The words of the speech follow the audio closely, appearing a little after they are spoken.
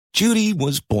Judy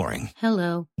was boring.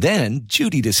 Hello. Then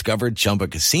Judy discovered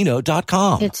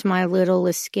ChumbaCasino.com. It's my little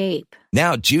escape.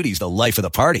 Now Judy's the life of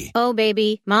the party. Oh,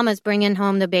 baby, mama's bringing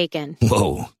home the bacon.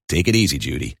 Whoa, take it easy,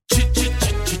 Judy.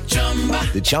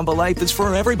 The Chumba life is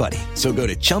for everybody. So go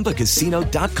to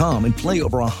ChumbaCasino.com and play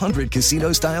over 100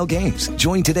 casino-style games.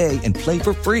 Join today and play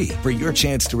for free for your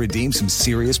chance to redeem some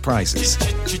serious prizes.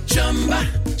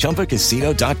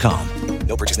 ChumbaCasino.com.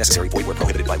 No purchase necessary. Void where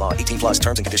prohibited by law. 18+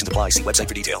 terms and conditions apply. See website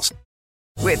for details.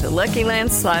 With the Lucky Land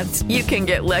Slots, you can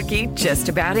get lucky just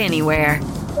about anywhere.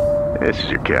 This is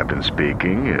your captain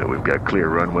speaking. We've got clear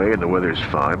runway and the weather's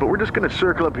fine, but we're just going to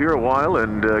circle up here a while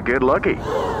and get lucky.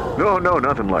 No,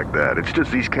 nothing like that. It's just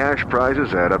these cash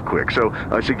prizes add up quick. So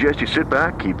I suggest you sit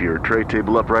back, keep your tray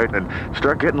table upright, and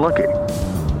start getting lucky.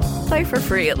 Play for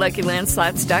free at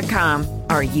LuckyLandSlots.com.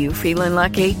 Are you feeling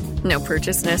lucky? No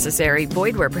purchase necessary.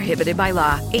 Void where prohibited by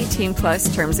law.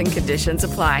 18+ terms and conditions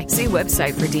apply. See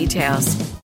website for details.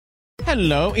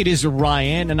 Hello, it is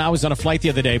Ryan, and I was on a flight the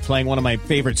other day playing one of my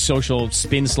favorite social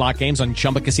spin slot games on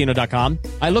ChumbaCasino.com.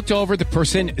 I looked over at the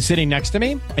person sitting next to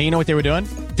me, and you know what they were doing?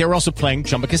 They were also playing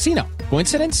Chumba Casino.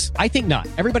 Coincidence? I think not.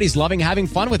 Everybody's loving having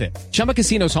fun with it. Chumba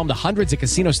Casino is home to hundreds of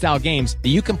casino-style games that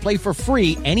you can play for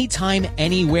free anytime,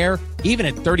 anywhere, even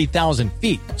at 30,000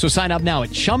 feet. So sign up now at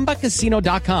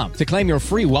ChumbaCasino.com to claim your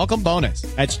free welcome bonus.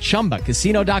 That's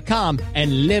ChumbaCasino.com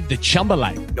and live the Chumba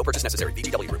life. No purchase necessary.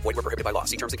 VGW. Void where prohibited by law.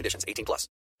 See terms and conditions. 18+.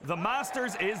 The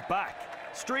Masters is back.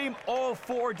 Stream all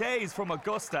 4 days from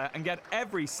Augusta and get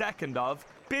every second of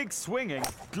big swinging,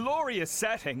 glorious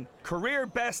setting, career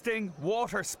besting,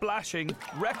 water splashing,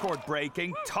 record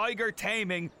breaking, tiger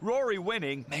taming, Rory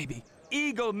winning, maybe,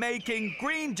 eagle making,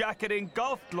 green jacketing,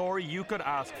 golf glory you could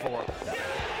ask for.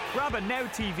 Grab a Now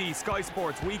TV Sky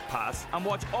Sports Week Pass and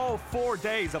watch all 4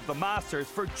 days of the Masters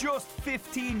for just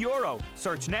 €15.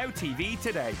 Search Now TV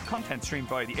today. Content streamed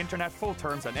via the internet. Full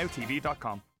terms at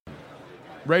nowtv.com.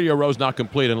 Radio Row's not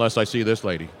complete unless I see this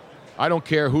lady. I don't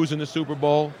care who's in the Super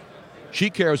Bowl. She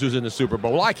cares who's in the Super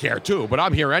Bowl. Well, I care too, but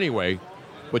I'm here anyway.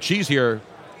 But she's here,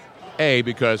 A,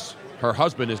 because her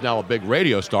husband is now a big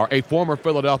radio star, a former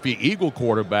Philadelphia Eagle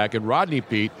quarterback, and Rodney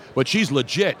Peete, but she's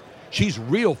legit. She's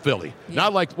real Philly. Yeah.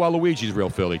 Not like, well, Luigi's real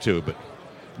Philly too, but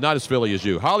not as Philly as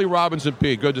you. Holly Robinson,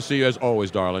 Peete, good to see you as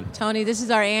always, darling. Tony, this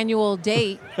is our annual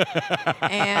date,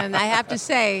 and I have to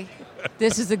say,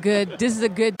 this is a good.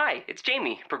 Hi, it's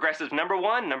Jamie, Progressive's #1,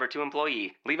 #2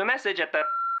 employee. Leave a message at the...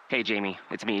 Hey, Jamie,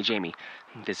 it's me, Jamie.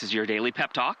 This is your daily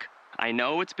pep talk. I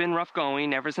know it's been rough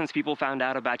going ever since people found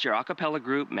out about your a cappella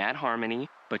group, Mad Harmony,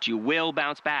 but you will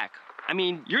bounce back. I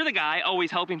mean, you're the guy always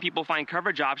helping people find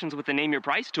coverage options with the Name Your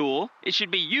Price tool. It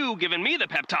should be you giving me the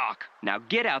pep talk. Now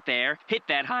get out there, hit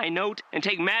that high note, and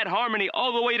take Mad Harmony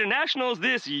all the way to nationals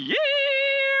this year!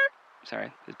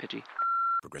 Sorry, it's pitchy.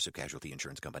 Progressive Casualty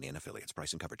Insurance Company and Affiliates.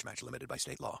 Price and coverage match limited by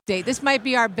state law. This might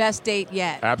be our best date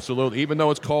yet. Absolutely. Even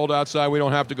though it's cold outside, we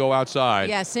don't have to go outside.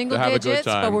 Yeah, single to have digits, a good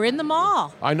time. but we're in the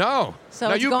mall. I know. So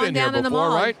now, it's you've going been down here in the before,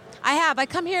 mall. right? I have. I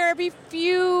come here every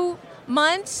few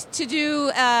months to do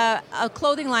a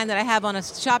clothing line that I have on a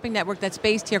shopping network that's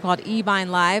based here called eBuying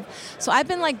Live. So I've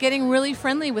been getting really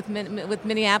friendly with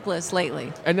Minneapolis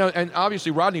lately. And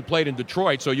obviously Rodney played in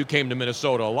Detroit, so you came to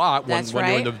Minnesota a lot when you were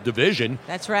in the division.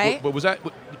 That's right. But was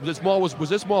this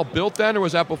mall built then, or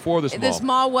was that before this mall? This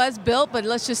mall was built, but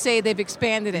let's just say they've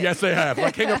expanded it. Yes, they have.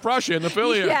 Like King of Prussia in the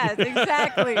Philly. Yes,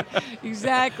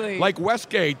 exactly. Like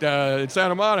Westgate in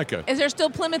Santa Monica. Is there still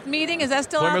Plymouth Meeting? Is that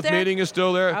still Plymouth out there? Meeting is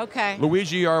still there. Okay.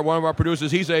 Luigi, one of our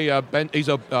producers, he's a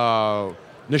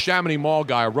Neshaminy Mall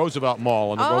guy, a Roosevelt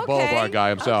Mall on the Boulevard guy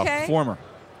himself. Okay. Former.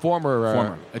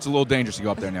 It's a little dangerous to go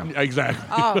up there now. Exactly.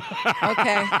 Oh,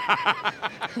 okay.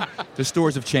 The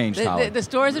stores have changed, Holly. The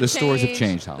stores have changed. The stores have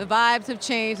changed, Holly. The vibes have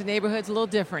changed. The neighborhood's a little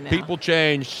different now. People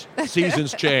change.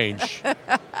 Seasons change.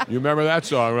 You remember that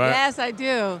song, right? Yes, I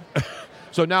do.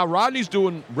 So now Rodney's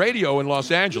doing radio in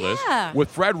Los Angeles with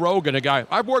Fred Rogan, a guy.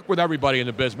 I've worked with everybody in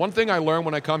the biz. One thing I learn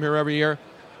when I come here every year,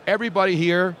 everybody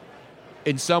here,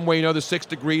 in some way, the 6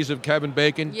 degrees of Kevin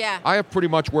Bacon. Yeah. I have pretty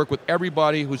much worked with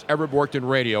everybody who's ever worked in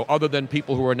radio, other than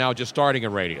people who are now just starting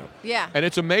in radio. Yeah. And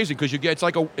it's amazing because it's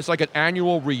like an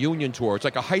annual reunion tour. It's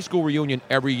like a high school reunion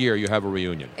every year. You have a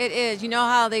reunion. It is. You know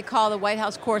how they call the White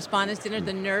House Correspondents' Dinner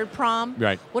the Nerd Prom?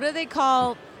 Right. What do they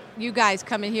call you guys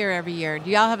coming here every year? Do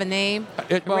y'all have a name?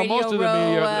 Most of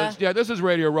the media, this is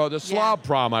Radio Row. The Slob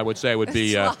Prom, I would say, would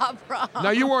be. Slob Prom. Now,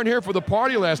 you weren't here for the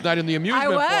party last night in the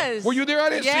amusement park. I was. Were you there? I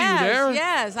didn't see you there.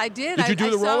 Yes, I did. Did you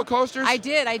do the roller coasters? I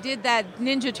did. I did that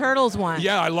Ninja Turtles one.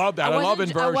 Yeah, I love that. I love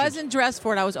inversions. I wasn't dressed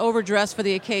for it. I was overdressed for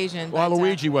the occasion. Well,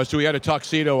 Luigi was, too. He had a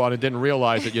tuxedo on and didn't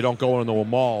realize that you don't go into a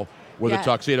mall with a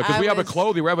tuxedo because we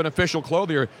have an official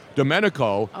clothier,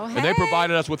 Domenico, and they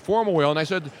provided us with formal wear. And I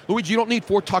said, Luigi, you don't need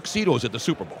 4 tuxedos at the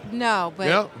Super Bowl. No,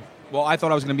 but well, I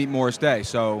thought I was going to meet Morris Day,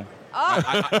 so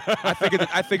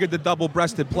I figured the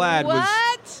double-breasted plaid was.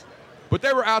 What? But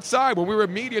they were outside when we were at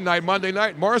media night Monday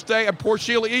night. Morris Day and poor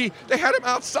Sheila E. They had him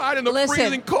outside in the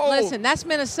freezing cold. Listen, that's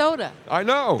Minnesota. I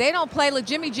know. They don't play. Like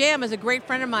Jimmy Jam is a great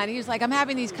friend of mine. He was like, I'm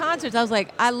having these concerts. I was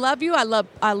like, I love you. I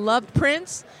love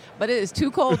Prince. But it is too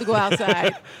cold to go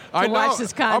outside to watch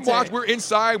this concert. We're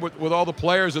inside with all the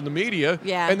players and the media.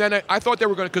 Yeah. And then I thought they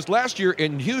were going to, because last year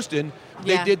in Houston,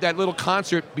 they did that little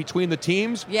concert between the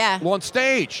teams on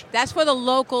stage. That's for the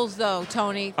locals, though,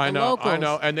 Tony. I know.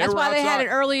 And that's why they had it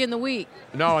early in the week.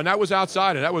 No, and that was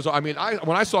outside. And that was, when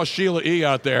I saw Sheila E.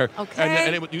 out there,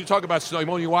 and you talk about snow,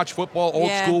 when you watch football, old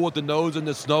school with the nose in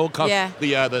the snow,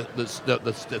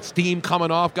 the steam coming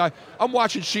off, guy. I'm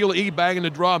watching Sheila E. banging the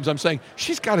drums. I'm saying,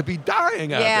 she's got to be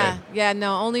dying out there. Yeah,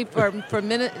 no, only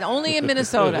only in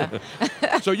Minnesota.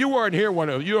 So you weren't here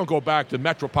you don't go back to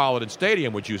Metropolitan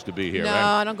Stadium, which used to be here, no,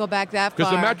 right? I don't go back that far.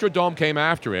 Because the Metrodome came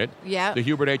after it. Yeah. The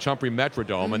Hubert H. Humphrey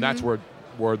Metrodome, and that's where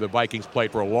the Vikings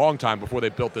played for a long time before they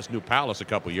built this new palace a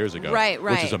couple of years ago. Right.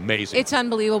 Which is amazing. It's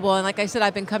unbelievable. And like I said,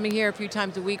 I've been coming here a few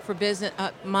times a week for business,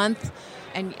 month,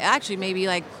 and actually maybe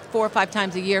like 4 or 5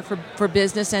 times a year for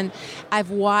business. And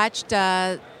I've watched.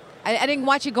 I didn't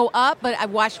watch it go up, but I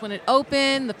watched when it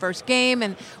opened, the first game.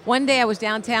 And one day I was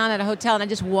downtown at a hotel, and I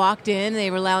just walked in. They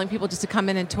were allowing people just to come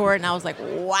in and tour it, and I was like,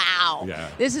 wow,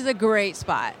 this is a great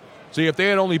spot. See, if they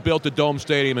had only built the Dome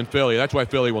Stadium in Philly, that's why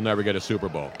Philly will never get a Super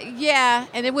Bowl. Yeah,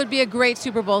 and it would be a great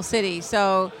Super Bowl city.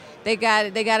 So they got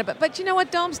it. But you know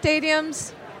what, Dome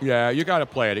Stadiums? Yeah, you got to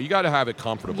play it. You got to have it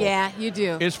comfortable. Yeah, you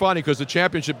do. It's funny because the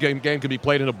championship game can be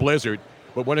played in a blizzard.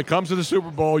 But when it comes to the Super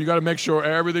Bowl, you got to make sure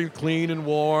everything's clean and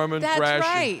warm and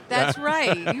fresh. That's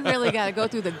right. You really got to go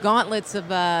through the gauntlets of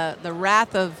the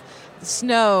wrath of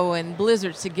snow and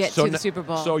blizzards to get to the Super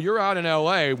Bowl. So you're out in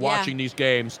L.A. watching these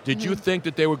games. Did you think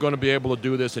that they were going to be able to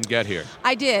do this and get here?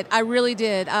 I did. I really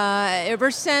did.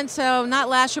 Ever since, not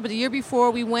last year, but the year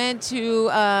before, we went to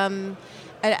an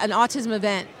autism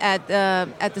event at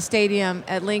the stadium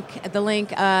at the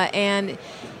Link, and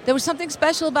there was something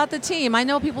special about the team. I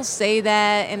know people say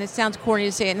that, and it sounds corny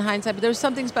to say it in hindsight, but there was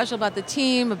something special about the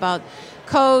team, about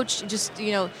coach, just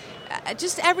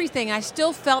everything. I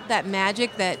still felt that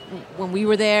magic that when we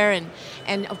were there,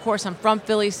 and of course I'm from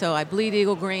Philly, so I bleed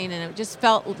eagle green, and it just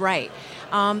felt right.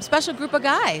 Special group of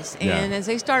guys, and as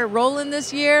they started rolling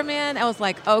this year, man, I was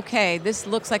like, okay, this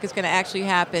looks like it's going to actually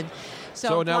happen.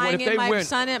 So now, flying in my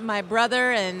son and my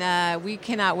brother, and we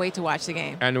cannot wait to watch the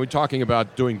game. And we're talking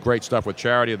about doing great stuff with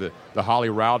charity, the Holly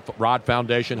Rod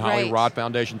Foundation, Holly Rod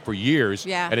Foundation for years,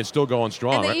 and it's still going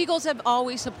strong. And the Eagles have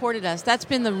always supported us. That's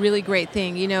been the really great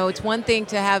thing. You know, it's one thing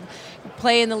to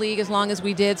play in the league as long as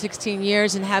we did, 16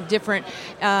 years, and have different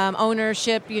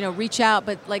ownership, reach out.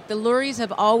 But like the Lurie's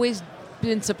have always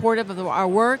been supportive of our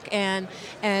work and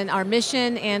our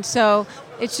mission, and so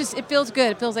it feels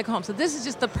good. It feels like home. So this is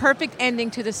just the perfect ending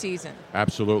to the season.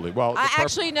 Absolutely. Well,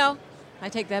 no, I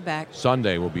take that back.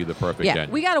 Sunday will be the perfect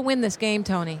end. We got to win this game,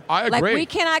 Tony. I agree. Like, we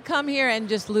cannot come here and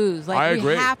just lose. Like, I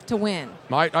agree. We have to win.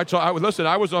 Listen,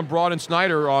 I was on Broad and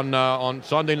Snyder on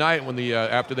Sunday night when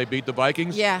after they beat the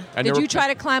Vikings. Yeah. And did you try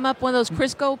to climb up one of those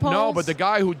Crisco poles? No, but the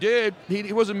guy who did,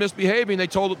 he wasn't misbehaving. They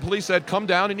told the police said, come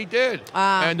down, and he did.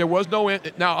 And there was no.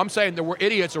 Now I'm saying there were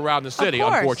idiots around the city,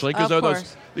 unfortunately, because they're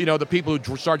those. The people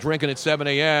who start drinking at 7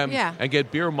 a.m. And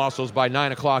get beer muscles by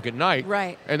 9 o'clock at night.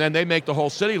 Right. And then they make the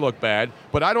whole city look bad.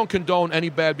 But I don't condone any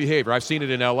bad behavior. I've seen it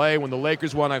in L.A. when the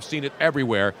Lakers won. I've seen it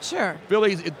everywhere. Sure.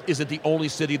 Philly isn't the only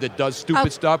city that does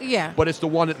stupid stuff. Yeah. But it's the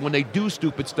one that when they do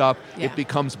stupid stuff, it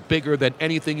becomes bigger than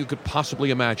anything you could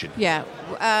possibly imagine. Yeah.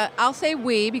 I'll say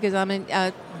we because I'm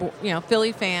a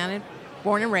Philly fan.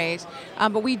 Born and raised,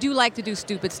 but we do like to do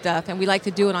stupid stuff, and we like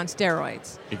to do it on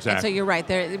steroids. Exactly. And so you're right.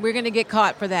 We're going to get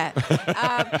caught for that.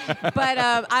 But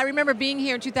I remember being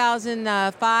here in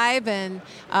 2005, and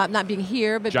not being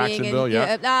here, but Jacksonville, being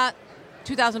in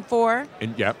 2004.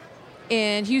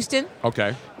 In Houston.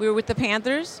 Okay. We were with the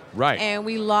Panthers. Right. And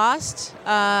we lost,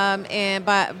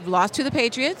 lost to the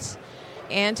Patriots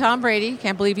and Tom Brady.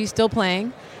 Can't believe he's still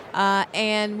playing.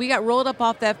 And we got rolled up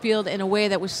off that field in a way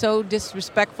that was so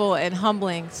disrespectful and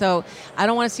humbling. So I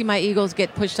don't want to see my Eagles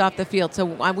get pushed off the field. So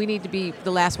we need to be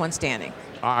the last one standing.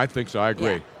 I think so. I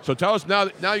agree. Yeah. So tell us now.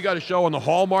 Now you got a show on the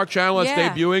Hallmark Channel that's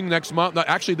debuting next month. No,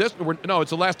 actually, it's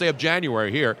the last day of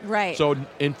January here. Right. So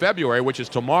in February, which is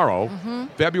tomorrow,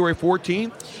 February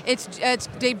 14th. It's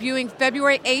debuting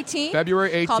February 18th.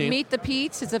 February 18th. Called Meet the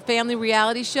Peets. It's a family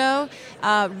reality show.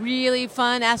 Really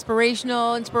fun,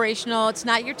 aspirational, inspirational. It's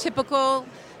not your typical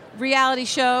reality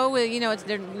show. You know,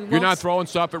 You're not throwing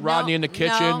stuff at Rodney in the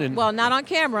kitchen. No. And Well, not on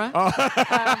camera.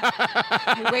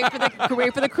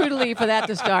 Wait for the crew to leave for that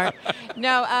to start.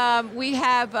 No, we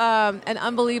have an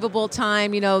unbelievable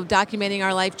time, documenting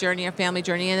our life journey, our family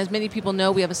journey. And as many people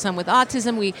know, we have a son with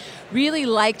autism. We really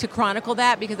like to chronicle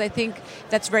that because I think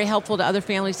that's very helpful to other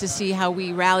families to see how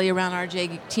we rally around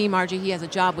RJ, Team RJ. He has a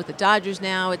job with the Dodgers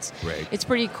now. It's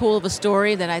pretty cool of a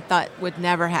story that I thought would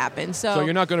never happen. So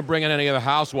you're not going to bring in any of the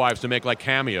housewives to make like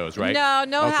cameos, right?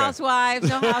 No housewives,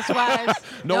 no housewives.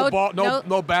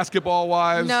 no basketball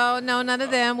wives. No, none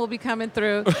of them will be coming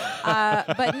through.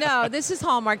 But no, this is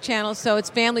Hallmark Channel, so it's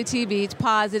family TV. It's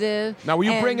positive. Now, will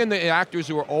you bring in the actors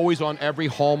who are always on every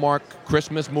Hallmark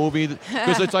Christmas movie?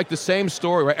 Because it's like the same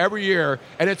story, right? Every year,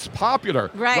 and it's popular.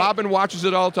 Right. Robin watches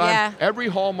it all the time. Yeah. Every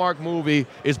Hallmark movie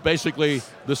is basically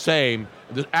the same.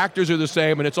 The actors are the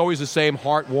same, and it's always the same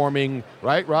heartwarming,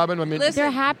 right, Robin? I mean, Listen,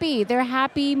 they're happy. They're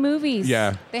happy movies.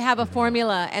 Yeah. They have a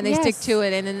formula, and they stick to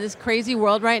it. And in this crazy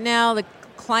world right now, the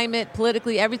climate,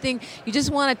 politically, everything, you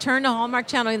just want to turn to Hallmark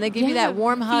Channel, and they give you that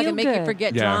warm hug and make you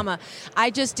forget drama. I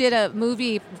just did a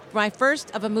movie, my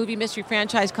first of a movie mystery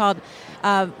franchise called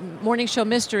Morning Show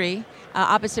Mystery,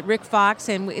 opposite Rick Fox,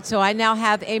 and so I now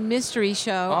have a mystery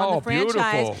show on the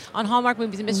franchise on Hallmark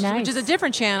Movies and Mysteries, which is a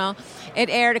different channel. It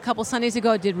aired a couple Sundays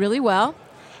ago. It did really well,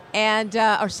 and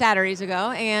or Saturdays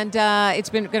ago, and it's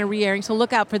been going to re-airing. So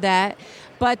look out for that.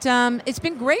 But it's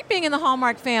been great being in the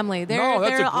Hallmark family.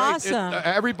 They're awesome.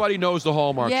 Everybody knows the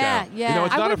Hallmark Channel. Yeah.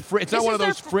 It's not one of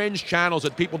those fringe channels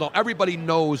that people don't. Everybody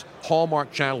knows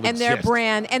Hallmark Channel and their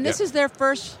brand. And this is their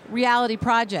first reality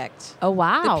project. Oh,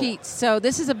 wow. The Peete. So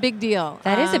this is a big deal.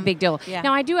 That is a big deal. Yeah.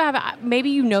 Now, I do have,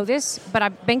 maybe you know this, but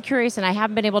I've been curious and I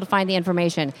haven't been able to find the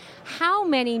information. How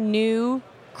many new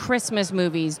Christmas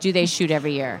movies do they shoot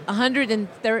every year?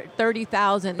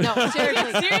 130,000. No,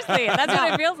 seriously. Seriously, that's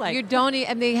what it feels like. You don't,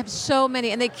 and they have so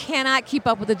many, and they cannot keep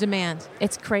up with the demand.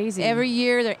 It's crazy. Every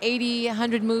year, there are 80,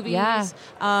 100 movies. Yeah.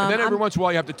 And then every once in a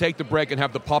while, you have to take the break and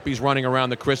have the puppies running around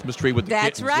the Christmas tree with the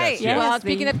kittens. That's right. Yes. Well,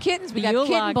 speaking of kittens, we got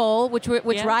Kitten Bowl, which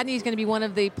Rodney is going to be one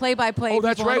of the play-by-play. Oh,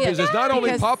 that's right, because there's not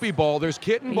only Puppy Bowl, there's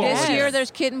Kitten Bowl. This year,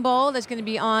 there's Kitten Bowl that's going to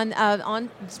be on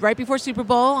right before Super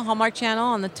Bowl, Hallmark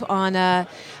Channel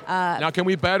Now, can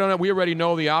we bet on it? We already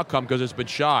know the outcome because it's been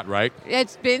shot, right?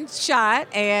 It's been shot,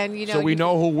 and so we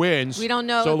know who wins. We don't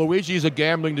know. So Luigi's a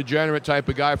gambling degenerate type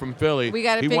of guy from Philly. We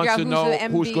got to figure wants out to know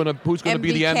who's going to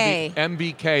be the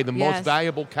MVK, the most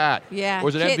valuable cat. Yeah. Or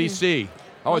is it MVC?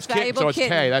 Oh, it's kitten, so it's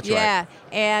K. That's right. Yeah,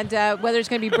 and whether it's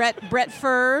going to be Brett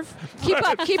Ferv. Keep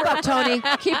up, Tony.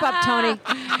 Keep up, Tony.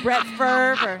 Brett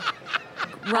Ferv or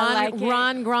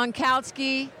Ron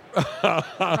Gronkowski.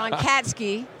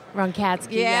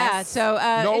 Ronkatsky, yeah. yes. So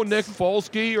no Nick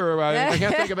Folsky, or I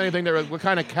can't think of anything. What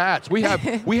kind of cats? We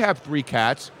have 3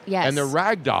 cats, and they're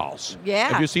rag dolls. Yeah.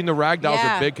 Have you seen the rag dolls?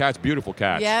 They're big cats, beautiful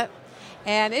cats. Yeah.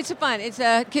 And it's fun. It's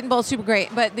a Kitten Bowl, super great.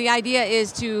 But the idea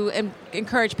is to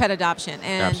encourage pet adoption.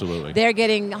 And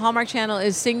absolutely. Hallmark Channel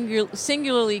is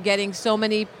singularly getting so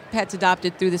many pets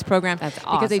adopted through this program. That's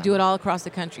awesome. Because they do it all across the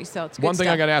country. So it's good One thing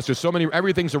stuff. I got to ask, there's so many,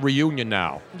 everything's a reunion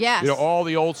now. Yes. All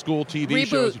the old school TV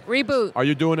shows. Reboot. Are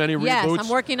you doing any reboots? Yes, I'm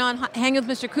working on Hanging with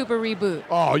Mr. Cooper reboot.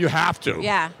 Oh, you have to.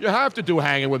 Yeah. You have to do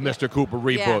Hanging with Mr. Cooper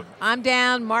reboot. Yeah. I'm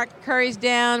down. Mark Curry's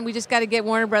down. We just got to get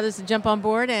Warner Brothers to jump on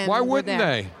board. And why wouldn't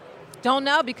they? Don't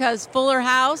know, because Fuller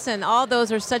House and all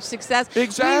those are such success.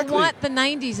 Exactly. We want the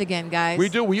 90s again, guys. We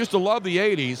do. We used to love the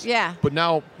 80s. Yeah. But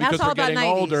now, because we're getting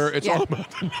older, it's all about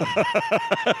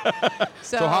the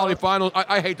So Holly,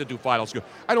 I hate to do final score.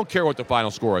 I don't care what the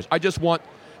final score is. I just want,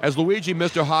 as Luigi,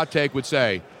 Mr. Hot Take would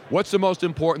say, what's the most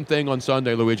important thing on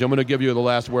Sunday, Luigi? I'm going to give you the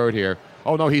last word here.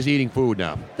 Oh, no, he's eating food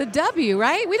now. The W,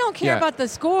 right? We don't care about the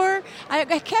score.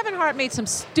 Kevin Hart made some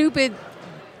stupid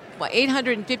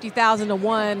 850,000 to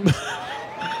 1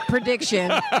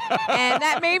 prediction, and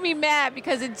that made me mad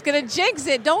because it's going to jinx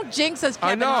it. Don't jinx us,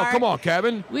 Kevin Hart. Come on,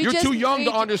 Kevin. You're too young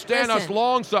to understand us.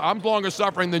 I'm longer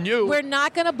suffering than you. We're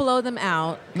not going to blow them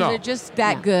out because they're just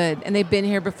that good, and they've been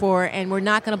here before, and we're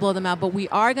not going to blow them out, but we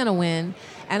are going to win,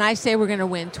 and I say we're going to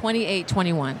win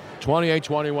 28-21.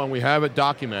 28-21. We have it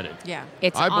documented. Yeah.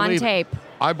 It's on tape.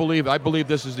 I believe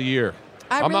this is the year.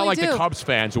 I'm not like the Cubs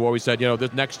fans who always said,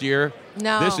 this next year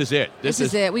No. This is it. This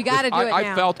is it. We got to do it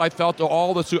now. I felt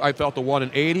the one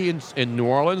in 80 in New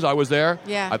Orleans. I was there.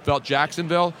 Yeah. I felt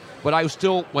Jacksonville, but I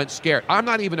still went scared. I'm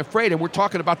not even afraid, and we're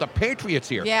talking about the Patriots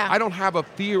here. Yeah. I don't have a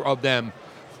fear of them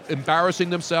embarrassing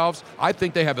themselves. I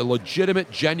think they have a legitimate,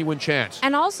 genuine chance.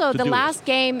 And also, the last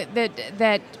game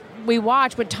that we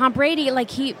watched with Tom Brady,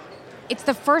 it's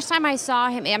the first time I saw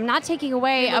him. I'm not taking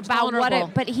away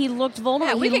about but he looked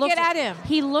vulnerable. Yeah, we could get at him.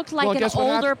 He looked like an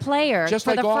older player Just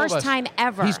for like the all first of us. time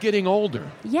ever. He's getting older.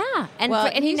 Yeah,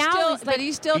 and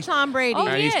he's still Tom Brady.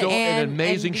 And he's still in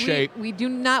amazing shape. We do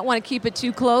not want to keep it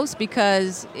too close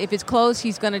because if it's close,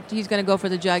 he's gonna go for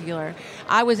the jugular.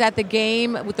 I was at the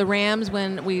game with the Rams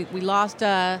when we lost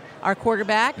our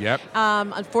quarterback. Yep.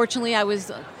 Unfortunately, I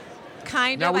was.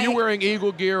 Now, were you wearing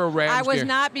Eagle gear or Rams gear? I was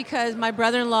not, because my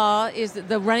brother-in-law is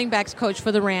the running backs coach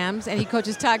for the Rams, and he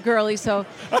coaches Todd Gurley, so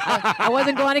I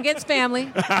wasn't going against family.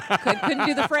 Couldn't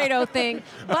do the Fredo thing.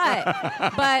 But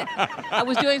I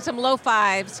was doing some low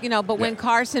fives, but when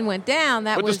Carson went down,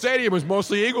 the stadium was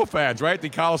mostly Eagle fans, right? The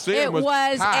Coliseum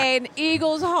was packed. an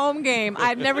Eagles home game.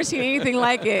 I've never seen anything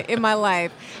like it in my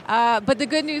life. But the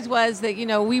good news was that,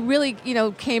 we really,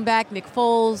 came back. Nick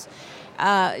Foles,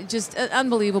 just an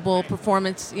unbelievable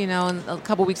performance, a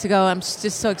couple weeks ago. I'm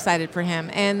just so excited for him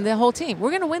and the whole team. We're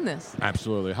going to win this.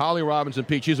 Absolutely. Holly Robinson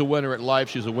Peete, she's a winner at life.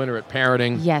 She's a winner at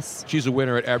parenting. Yes. She's a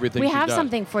winner at everything we she have does.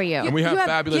 something for you. And we have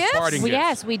fabulous gifts? parting gifts.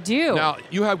 Yes, we do. Now,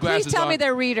 you have glasses Please tell me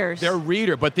they're readers. They're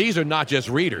reader, but these are not just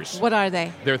readers. What are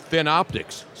they? They're thin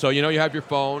optics. So, you have your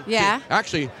phone. Yeah.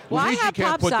 Actually, Well, I Luigi have can't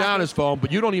pop put down sockets. his phone,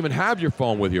 but you don't even have your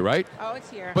phone with you, right? Oh, it's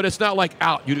here. But it's not like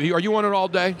out. Are you on it all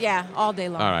day? Yeah, all day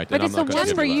long. All right, then But I'm it's not the gonna one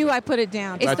give For that. you, I put it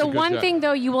down. It's That's the a good one job. thing,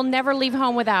 though, you will never leave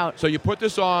home without. So you put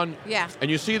this on, Yeah.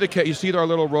 and you see our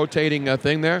little rotating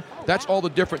thing there. That's all the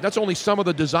different. That's only some of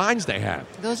the designs they have.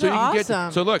 Those so are you can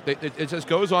awesome. So look, it just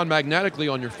goes on magnetically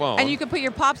on your phone. And you can put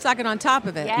your pop socket on top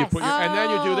of it. Yes. You put and then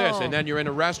you do this, Oh. and then you're in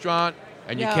a restaurant,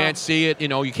 and you Yeah. can't see it.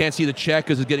 You can't see the check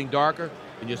because it's getting darker.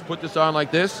 And you just put this on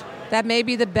like this. That may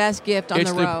be the best gift on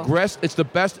It's the row. It's the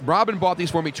best. Robin bought these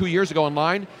for me 2 years ago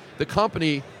online. The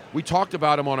company. We talked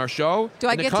about them on our show. Do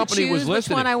I and the get to company was choose which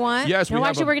listening. one I want? Yes, No, we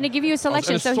actually, we're going to give you a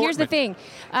selection. So here's the thing.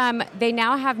 They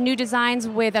now have new designs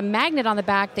with a magnet on the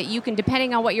back that you can,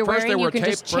 depending on what you're First wearing, they you were can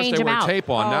tape. just First change they them were out. tape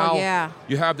on. Oh, Now yeah.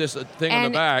 you have this thing on the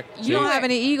And back. You don't have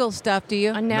any Eagle stuff, do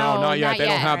you? No, not yet. They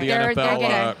don't have the They're NFL,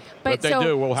 getting- but they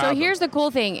do. We'll have So them. here's the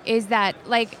cool thing is that,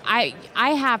 I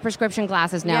have prescription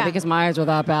glasses now Yeah. because my eyes are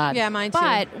that bad. Yeah, mine too.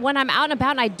 But when I'm out and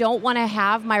about and I don't want to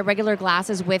have my regular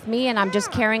glasses with me and I'm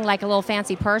just carrying like a little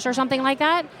fancy purse or something like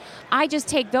that, I just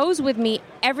take those with me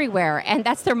everywhere. And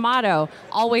that's their motto,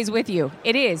 always with you.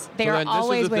 It is. They So are then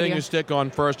always this is the with thing you. you stick on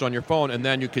first on your phone, and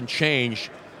then you can change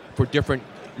for different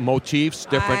motifs,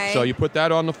 different. So you put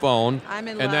that on the phone, I'm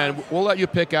in and then love. we'll let you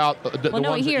pick out the Well,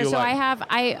 no, ones here. that you So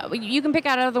like. you can pick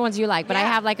out other ones you like, but I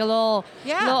Yeah. have like a little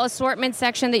assortment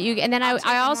section that you, and then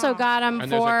I also home. got them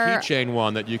And for. there's a keychain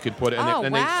one that you can put, and, Oh, they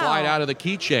wow. slide out of the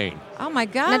keychain. Oh my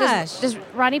Now, gosh. does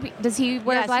Ronnie? Does he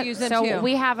wear Yes, black? he used them so too.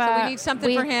 we have a. So we need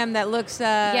something for him that looks.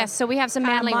 Yes, so we have some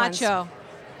kinda manly ones. macho.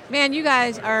 Man, you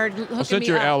guys are hooking Well, since me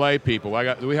you're up. LA people,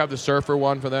 do we have the surfer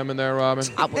one for them in there, Robin?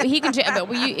 He can, but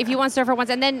if you want surfer ones,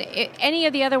 and then any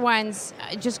of the other ones,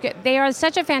 they are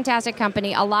such a fantastic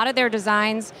company. A lot of their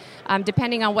designs,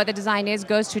 depending on what the design is,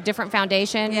 goes to a different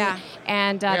foundation. Yeah.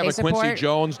 And They have they a support. Quincy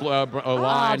Jones line.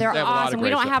 Oh, they're They have a lot of awesome. We great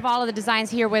don't stuff. have all of the designs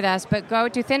here with us, but go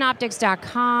to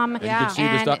thinoptics.com. And you can see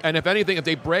the stuff. And if anything, if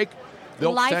they break,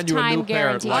 they'll send you a new Lifetime pair.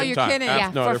 guarantee. Oh, you're kidding. Yeah,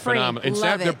 No, for they're free. phenomenal.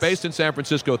 Love They're it. based in San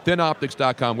Francisco.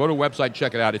 Thinoptics.com. Go to the website and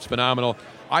check it out. It's phenomenal.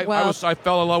 I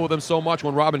fell in love with them so much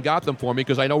when Robin got them for me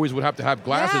because I always would have to have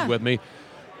glasses Yeah. with me.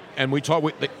 And we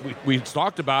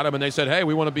talked about them, and they said, "Hey,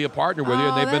 we want to be a partner with you."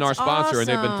 And they've been our that's sponsor, and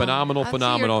they've been awesome.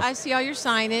 phenomenal. I see all your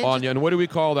signage. On you. And what do we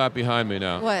call that behind me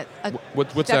now? What?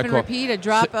 What's Step that and called? repeat, a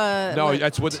drop, No, what?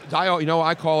 that's what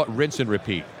I call it. Rinse and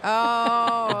repeat.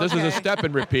 Oh, This is okay. a step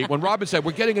and repeat. When Robin said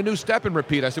we're getting a new step and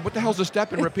repeat, I said, "What the hell's a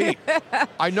step and repeat?"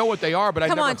 I know what they are, but I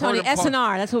Come never on, Tony. heard of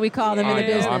S&R. That's what we call them in the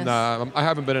business. I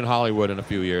haven't been in Hollywood in a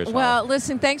few years. Well,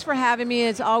 listen, thanks for having me.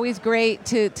 It's always great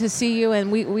to see you,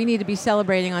 and we need to be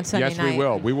celebrating on Sunday yes, night. we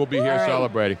will. We will be here All right.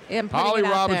 celebrating. I'm putting Holly it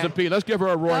out Robinson there. Peete. Let's give her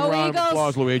a roaring Go round Eagles. of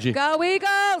applause, Luigi. Go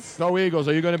Eagles! Go Eagles.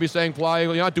 Are you going to be saying fly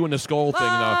Eagles? You're not doing the skull thing, though.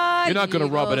 Fly, You're not going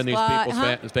to rub it in these Eagles,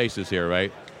 fly. people's faces here,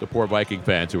 right? The poor Viking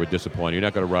fans who are disappointed. You're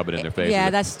not going to rub it in their faces.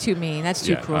 Yeah, that's too mean. That's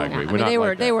too Yeah, cruel. I agree. We're mean, not they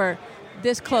like they were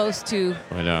this close to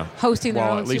I know. hosting their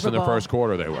well, own at least Super in the Bowl. first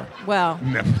quarter they were. Well,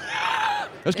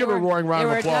 Let's give her a roaring round of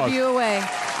they were a applause. W away.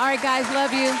 All right, guys,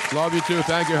 love you. Love you too.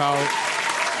 Thank you, Holly.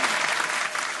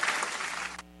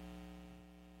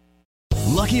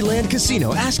 Lucky Land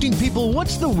Casino, asking people,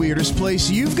 what's the weirdest place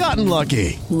you've gotten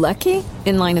lucky? Lucky?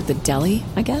 In line at the deli,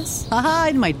 I guess? Aha,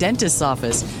 in my dentist's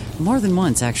office. More than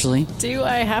once, actually. Do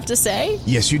I have to say?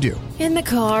 Yes, you do. In the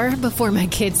car before my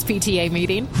kids' PTA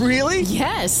meeting. Really?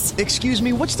 Yes. Excuse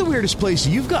me, what's the weirdest place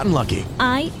you've gotten lucky?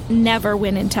 I never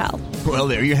win and tell. Well,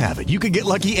 there you have it. You can get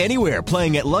lucky anywhere,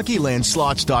 playing at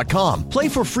LuckyLandSlots.com. Play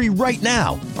for free right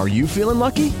now. Are you feeling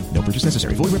lucky? No purchase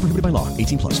necessary. Void where prohibited by law.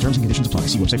 18+. Terms and conditions apply.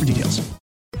 See website for details.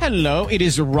 Hello, it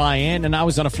is Ryan, and I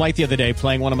was on a flight the other day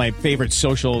playing one of my favorite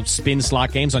social spin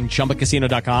slot games on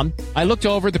ChumbaCasino.com. I looked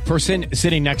over at the person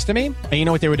sitting next to me, and you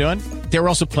know what they were doing? They were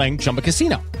also playing Chumba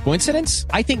Casino. Coincidence?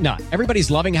 I think not.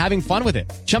 Everybody's loving having fun with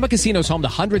it. Chumba Casino is home to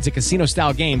hundreds of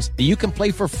casino-style games that you can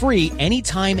play for free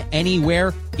anytime,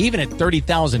 anywhere, even at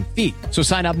 30,000 feet. So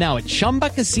sign up now at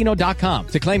ChumbaCasino.com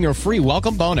to claim your free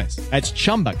welcome bonus. That's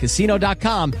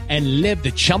ChumbaCasino.com and live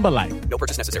the Chumba life. No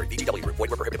purchase necessary. VGW. Void where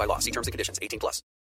prohibited by law. See terms and conditions. 18+.